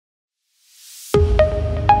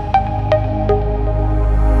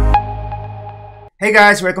Hey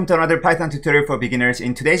guys, welcome to another Python tutorial for beginners.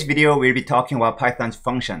 In today's video, we'll be talking about Python's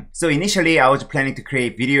function. So initially, I was planning to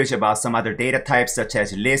create videos about some other data types such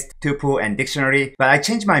as list, tuple, and dictionary, but I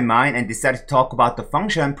changed my mind and decided to talk about the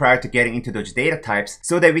function prior to getting into those data types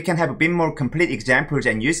so that we can have a bit more complete examples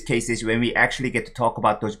and use cases when we actually get to talk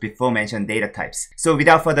about those before mentioned data types. So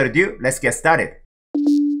without further ado, let's get started.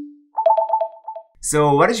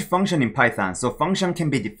 So what is a function in Python? So function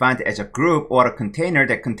can be defined as a group or a container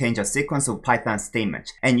that contains a sequence of Python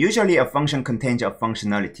statements. And usually a function contains a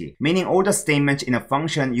functionality, meaning all the statements in a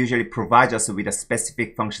function usually provide us with a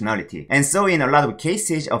specific functionality. And so in a lot of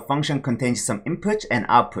cases, a function contains some input and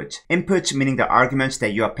output. Input meaning the arguments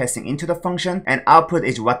that you are passing into the function, and output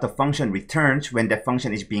is what the function returns when the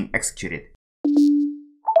function is being executed.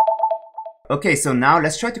 Okay, so now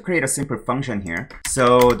let's try to create a simple function here.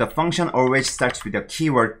 So the function always starts with the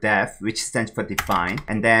keyword def, which stands for define.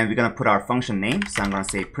 And then we're gonna put our function name. So I'm gonna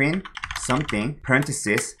say print something,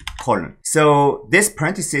 parenthesis, colon. So this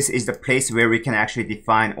parenthesis is the place where we can actually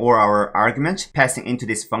define all our arguments passing into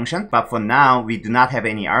this function. But for now, we do not have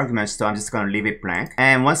any arguments, so I'm just gonna leave it blank.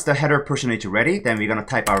 And once the header portion is ready, then we're gonna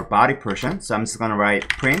type our body portion. So I'm just gonna write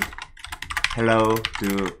print hello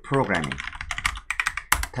do programming.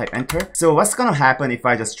 Type enter. So what's gonna happen if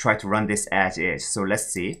I just try to run this as is? So let's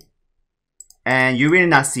see. And you will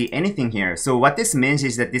not see anything here. So what this means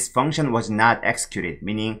is that this function was not executed,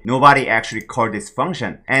 meaning nobody actually called this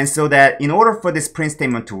function. And so that in order for this print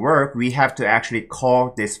statement to work, we have to actually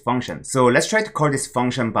call this function. So let's try to call this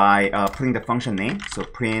function by putting the function name. So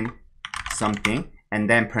print something and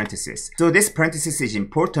then parenthesis. So this parenthesis is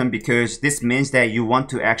important because this means that you want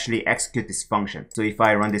to actually execute this function. So if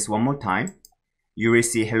I run this one more time, you will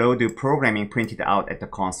see hello do programming printed out at the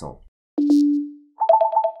console.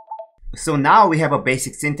 So now we have a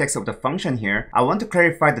basic syntax of the function here. I want to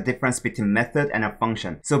clarify the difference between method and a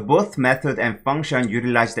function. So both method and function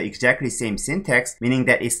utilize the exactly same syntax, meaning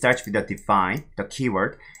that it starts with the define, the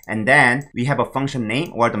keyword, and then we have a function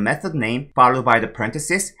name or the method name followed by the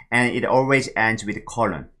parenthesis, and it always ends with a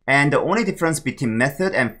colon. And the only difference between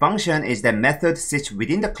method and function is that method sits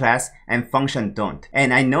within the class and function don't.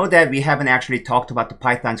 And I know that we haven't actually talked about the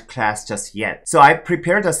Python's class just yet. So I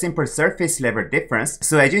prepared a simple surface level difference.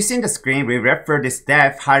 So as you see in the screen, we refer this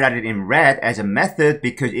def highlighted in red as a method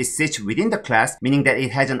because it sits within the class, meaning that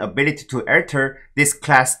it has an ability to alter this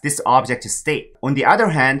class, this object state. On the other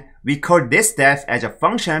hand, we call this def as a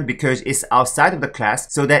function because it's outside of the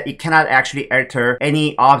class so that it cannot actually alter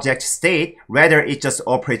any object state, rather it just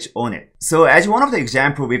operates on it. So as one of the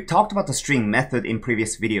examples, we've talked about the string method in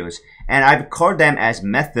previous videos, and I've called them as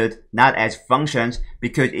method, not as functions,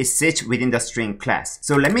 because it sits within the string class.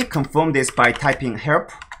 So let me confirm this by typing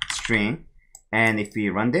help string, and if we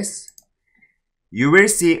run this, you will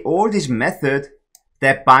see all these methods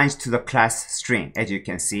that binds to the class string, as you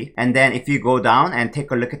can see. And then if you go down and take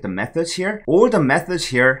a look at the methods here, all the methods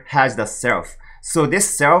here has the self. So this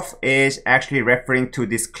self is actually referring to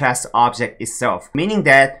this class object itself, meaning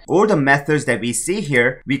that all the methods that we see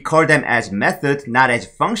here, we call them as method, not as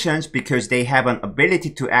functions, because they have an ability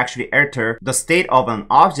to actually alter the state of an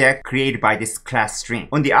object created by this class string.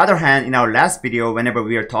 On the other hand, in our last video, whenever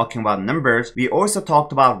we were talking about numbers, we also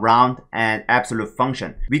talked about round and absolute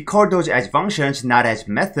function. We call those as functions, not as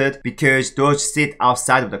method, because those sit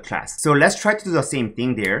outside of the class. So let's try to do the same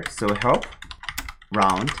thing there. So help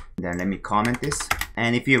round, then let me comment this,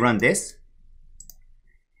 and if you run this,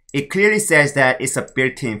 it clearly says that it's a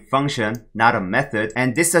built-in function, not a method,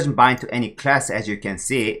 and this doesn't bind to any class. As you can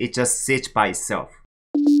see, it just sits by itself.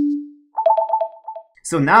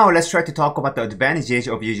 So now let's try to talk about the advantages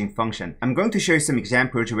of using function. I'm going to show you some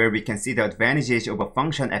examples where we can see the advantages of a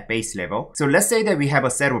function at base level. So let's say that we have a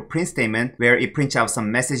set of print statement where it prints out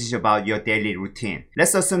some messages about your daily routine.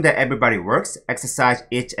 Let's assume that everybody works, exercises,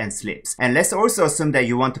 eats, and sleeps. And let's also assume that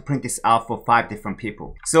you want to print this out for 5 different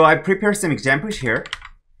people. So I prepared some examples here.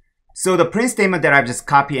 So the print statement that I've just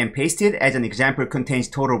copied and pasted as an example contains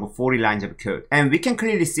total of 40 lines of code. And we can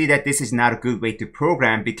clearly see that this is not a good way to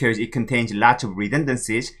program because it contains lots of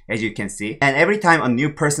redundancies, as you can see. And every time a new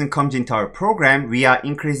person comes into our program, we are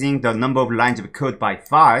increasing the number of lines of code by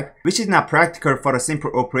 5, which is not practical for a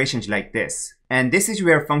simple operations like this. And this is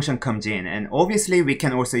where function comes in, and obviously we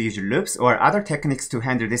can also use loops or other techniques to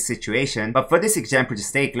handle this situation, but for this example's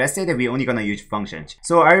sake, let's say that we're only gonna use functions.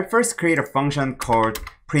 So I'll first create a function called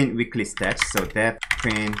print weekly stats. So def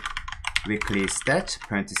print weekly stats,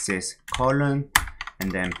 parenthesis, colon, and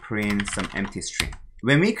then print some empty string.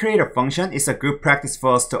 When we create a function, it's a good practice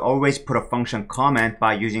for us to always put a function comment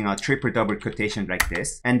by using a triple double quotation like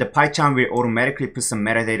this. And the Python will automatically put some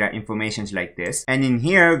metadata information like this. And in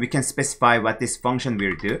here, we can specify what this function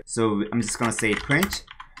will do. So I'm just gonna say print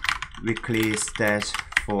weekly stats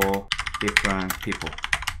for different people.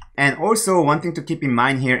 And also, one thing to keep in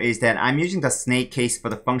mind here is that I'm using the snake case for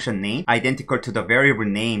the function name, identical to the variable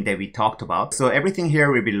name that we talked about. So everything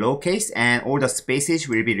here will be lowercase and all the spaces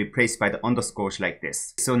will be replaced by the underscores like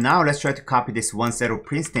this. So now let's try to copy this one set of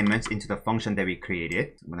print statements into the function that we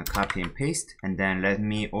created. I'm gonna copy and paste, and then let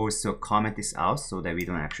me also comment this out so that we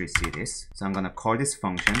don't actually see this. So I'm gonna call this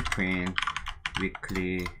function print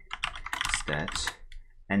weekly stats.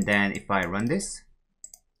 And then if I run this,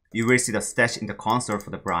 you will see the stats in the console for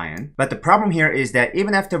the Brian. But the problem here is that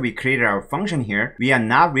even after we created our function here, we are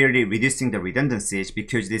not really reducing the redundancies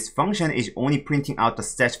because this function is only printing out the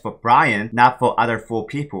stats for Brian, not for other 4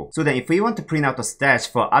 people. So then if we want to print out the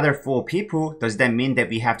stats for other 4 people, does that mean that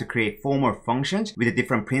we have to create 4 more functions with a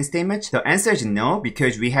different print statement? The answer is no,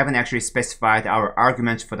 because we haven't actually specified our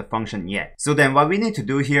arguments for the function yet. So then what we need to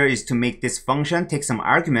do here is to make this function take some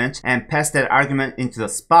argument and pass that argument into the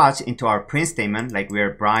spots into our print statement, like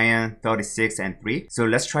where Brian 36 and 3. So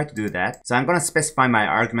let's try to do that. So I'm going to specify my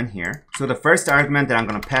argument here. So the first argument that I'm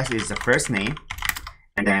going to pass is the first name,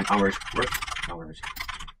 and then hours work, hours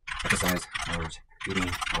exercise, hours eating,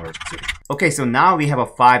 hours sleeping. Okay, so now we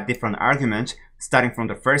have 5 different arguments, starting from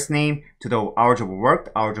the first name to the hours of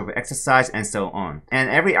work, hours of exercise, and so on. And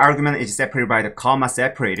every argument is separated by the comma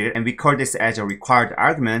separated, and we call this as a required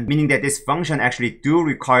argument, meaning that this function actually do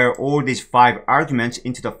require all these 5 arguments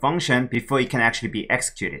into the function before it can actually be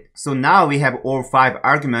executed. So now we have all 5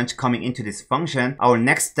 arguments coming into this function. Our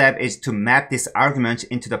next step is to map this argument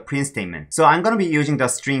into the print statement. So I'm going to be using the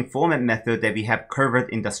string format method that we have covered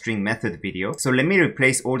in the string method video. So let me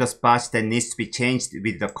replace all the spots that needs to be changed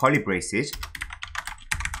with the curly braces.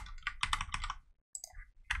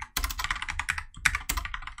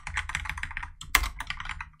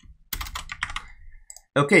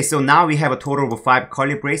 Okay, so now we have a total of 5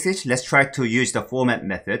 curly braces. Let's try to use the format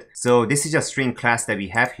method. So this is a string class that we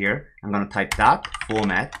have here. I'm going to type dot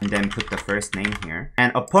format and then put the first name here.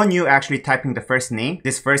 And upon you actually typing the first name,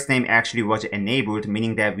 this first name actually was enabled,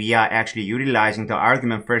 meaning that we are actually utilizing the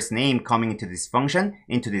argument first name coming into this function,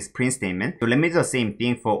 into this print statement. So let me do the same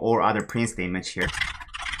thing for all other print statements here.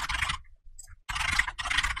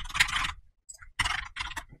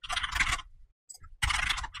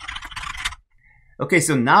 Okay,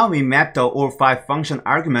 so now we mapped the all 5 function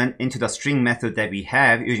argument into the string method that we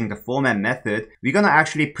have using the format method. We're gonna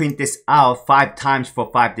actually print this out 5 times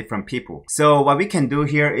for 5 different people. So what we can do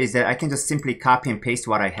here is that I can just simply copy and paste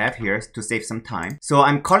what I have here to save some time. So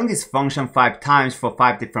I'm calling this function 5 times for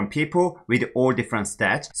 5 different people with all different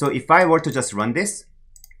stats. So if I were to just run this,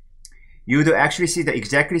 you would actually see the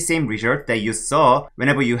exactly same result that you saw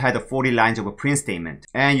whenever you had the 40 lines of a print statement.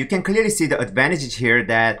 And you can clearly see the advantage here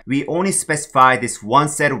that we only specify this one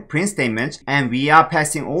set of print statements, and we are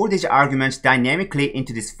passing all these arguments dynamically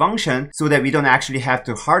into this function so that we don't actually have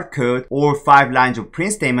to hard code all 5 lines of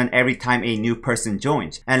print statement every time a new person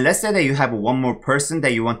joins. And let's say that you have one more person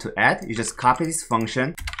that you want to add. You just copy this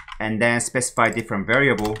function and then specify different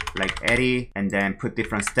variable like Eddie, and then put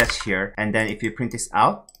different stats here. And then if you print this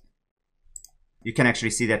out, you can actually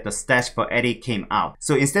see that the stats for Eddie came out.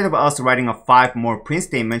 So instead of us writing 5 more print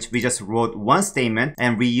statements, we just wrote one statement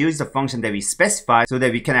and reused the function that we specified so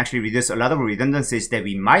that we can actually reduce a lot of redundancies that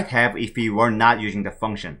we might have if we were not using the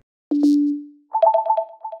function.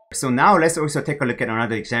 So now let's also take a look at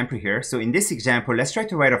another example here. So in this example, let's try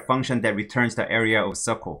to write a function that returns the area of a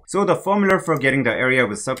circle. So the formula for getting the area of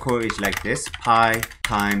a circle is like this: pi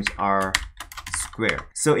times r square.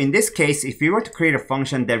 So in this case, if we were to create a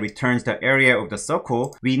function that returns the area of the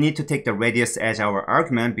circle, we need to take the radius as our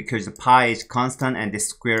argument because the pi is constant and this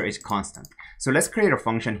square is constant. So let's create a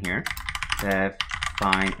function here that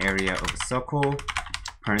find area of a circle,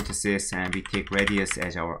 parenthesis, and we take radius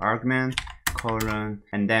as our argument, colon,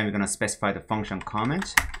 and then we're going to specify the function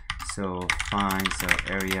comment. So find the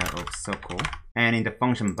area of circle. And in the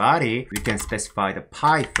function body, we can specify the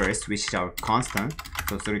pi first, which is our constant.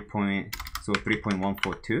 So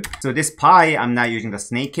 3.142. So this pi, I'm not using the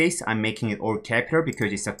snake case. I'm making it all capital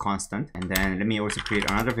because it's a constant. And then let me also create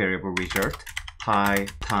another variable result. Pi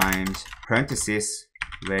times parenthesis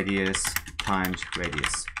radius times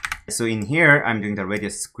radius. So in here, I'm doing the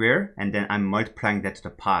radius square, and then I'm multiplying that to the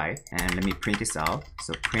pi. And let me print this out.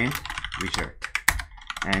 So print result.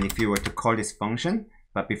 And if you were to call this function,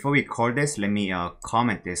 but before we call this, let me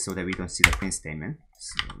comment this so that we don't see the print statement.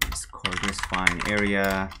 So let's call this find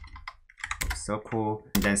area circle,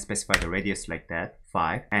 and then specify the radius like that,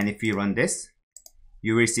 5. And if you run this,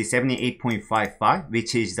 you will see 78.55,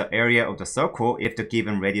 which is the area of the circle if the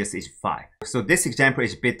given radius is 5. So this example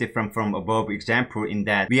is a bit different from above example in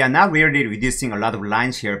that we are not really reducing a lot of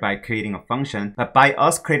lines here by creating a function, but by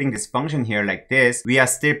us creating this function here like this, we are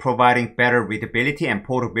still providing better readability and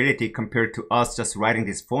portability compared to us just writing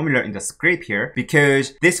this formula in the script here,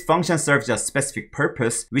 because this function serves a specific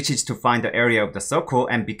purpose, which is to find the area of the circle,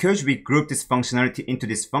 and because we group this functionality into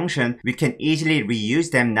this function, we can easily reuse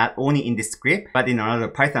them not only in this script, but in another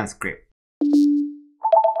Python script.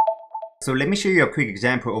 So let me show you a quick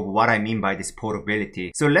example of what I mean by this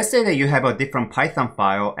portability. So let's say that you have a different Python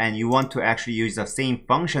file and you want to actually use the same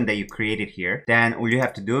function that you created here. Then all you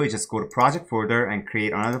have to do is just go to project folder and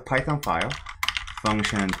create another Python file,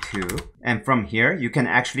 function2. And from here, you can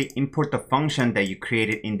actually import the function that you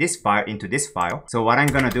created in this file into this file. So what I'm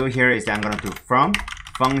gonna do here is that I'm gonna do from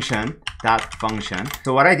function.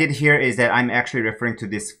 So what I did here is that I'm actually referring to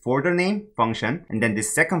this folder name function, and then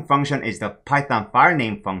this second function is the Python file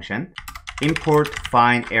name function, import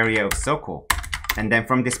find area of circle. And then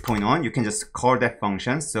from this point on, you can just call that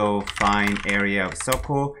function. So find area of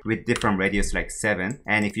circle with different radius like 7.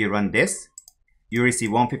 And if you run this, you will see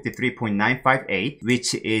 153.958,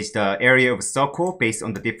 which is the area of circle based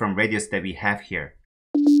on the different radius that we have here.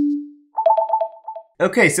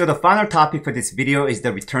 Okay, so the final topic for this video is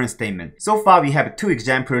the return statement. So far, we have two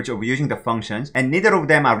examples of using the functions, and neither of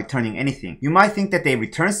them are returning anything. You might think that they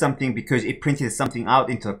returned something because it printed something out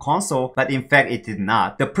into the console, but in fact, it did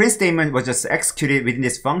not. The print statement was just executed within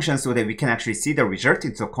this function so that we can actually see the result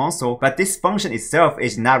into the console, but this function itself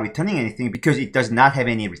is not returning anything because it does not have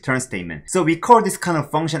any return statement. So we call this kind of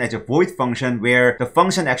function as a void function, where the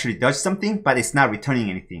function actually does something, but it's not returning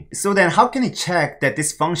anything. So then how can we check that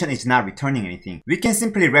this function is not returning anything? We can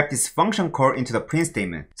simply wrap this function call into the print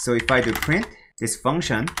statement. So if I do print this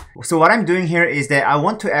function, so what I'm doing here is that I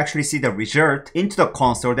want to actually see the result into the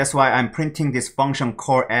console. That's why I'm printing this function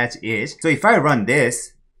call as is. So if I run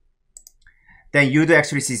this, then you'd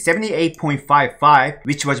actually see 78.55,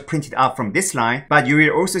 which was printed out from this line, but you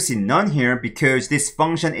will also see none here because this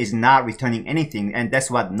function is not returning anything, and that's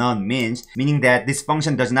what none means, meaning that this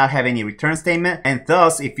function does not have any return statement, and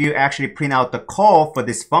thus if you actually print out the call for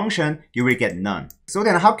this function, you will get none. So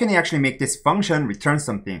then how can you actually make this function return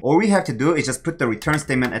something? All we have to do is just put the return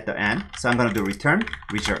statement at the end. So I'm gonna do return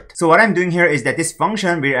result. So what I'm doing here is that this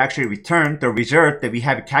function will actually return the result that we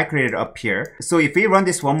have calculated up here. So if we run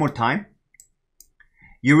this one more time,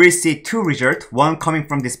 you will see two results, one coming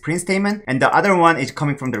from this print statement and the other one is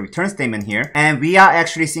coming from the return statement here. And we are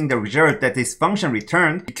actually seeing the result that this function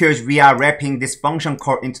returned because we are wrapping this function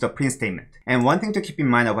call into the print statement. And one thing to keep in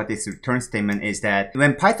mind about this return statement is that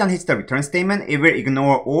when Python hits the return statement, it will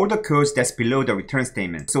ignore all the codes that's below the return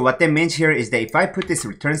statement. So what that means here is that if I put this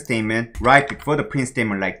return statement right before the print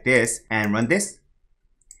statement like this and run this,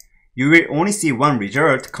 you will only see one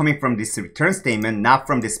result coming from this return statement, not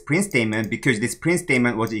from this print statement, because this print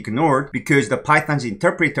statement was ignored because the Python's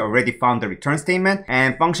interpreter already found the return statement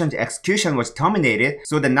and function's execution was terminated,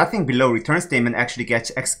 so that nothing below return statement actually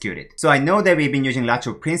gets executed. So I know that we've been using lots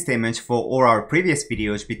of print statements for all our previous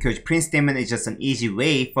videos because print statement is just an easy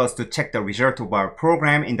way for us to check the result of our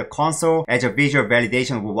program in the console as a visual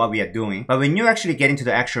validation of what we are doing. But when you actually get into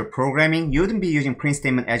the actual programming, you wouldn't be using print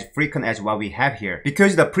statement as frequent as what we have here,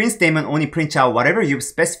 because the print statement only prints out whatever you've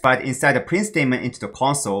specified inside the print statement into the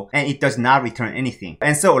console, and it does not return anything.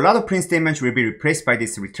 And so a lot of print statements will be replaced by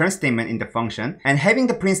this return statement in the function, and having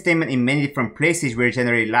the print statement in many different places will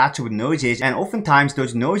generate lots of noises, and oftentimes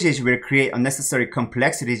those noises will create unnecessary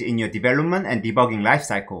complexities in your development and debugging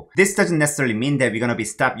lifecycle. This doesn't necessarily mean that we're gonna be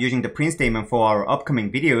stopped using the print statement for our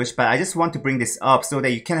upcoming videos, but I just want to bring this up so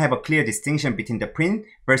that you can have a clear distinction between the print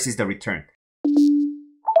versus the return.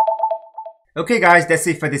 Okay guys, that's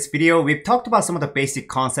it for this video. We've talked about some of the basic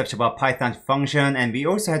concepts about Python's function, and we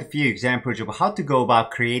also had a few examples of how to go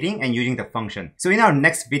about creating and using the function. So in our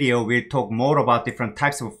next video, we'll talk more about different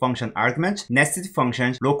types of function arguments, nested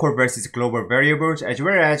functions, local versus global variables, as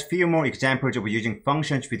well as a few more examples of using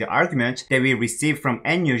functions with the arguments that we receive from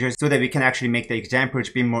end users so that we can actually make the examples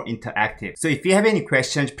be more interactive. So if you have any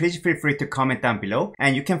questions, please feel free to comment down below,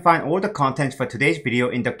 and you can find all the content for today's video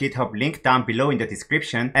in the GitHub link down below in the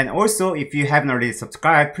description. And also, if you haven't already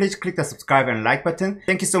subscribed, please click the subscribe and like button.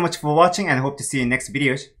 Thank you so much for watching, and I hope to see you in next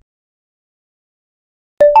videos.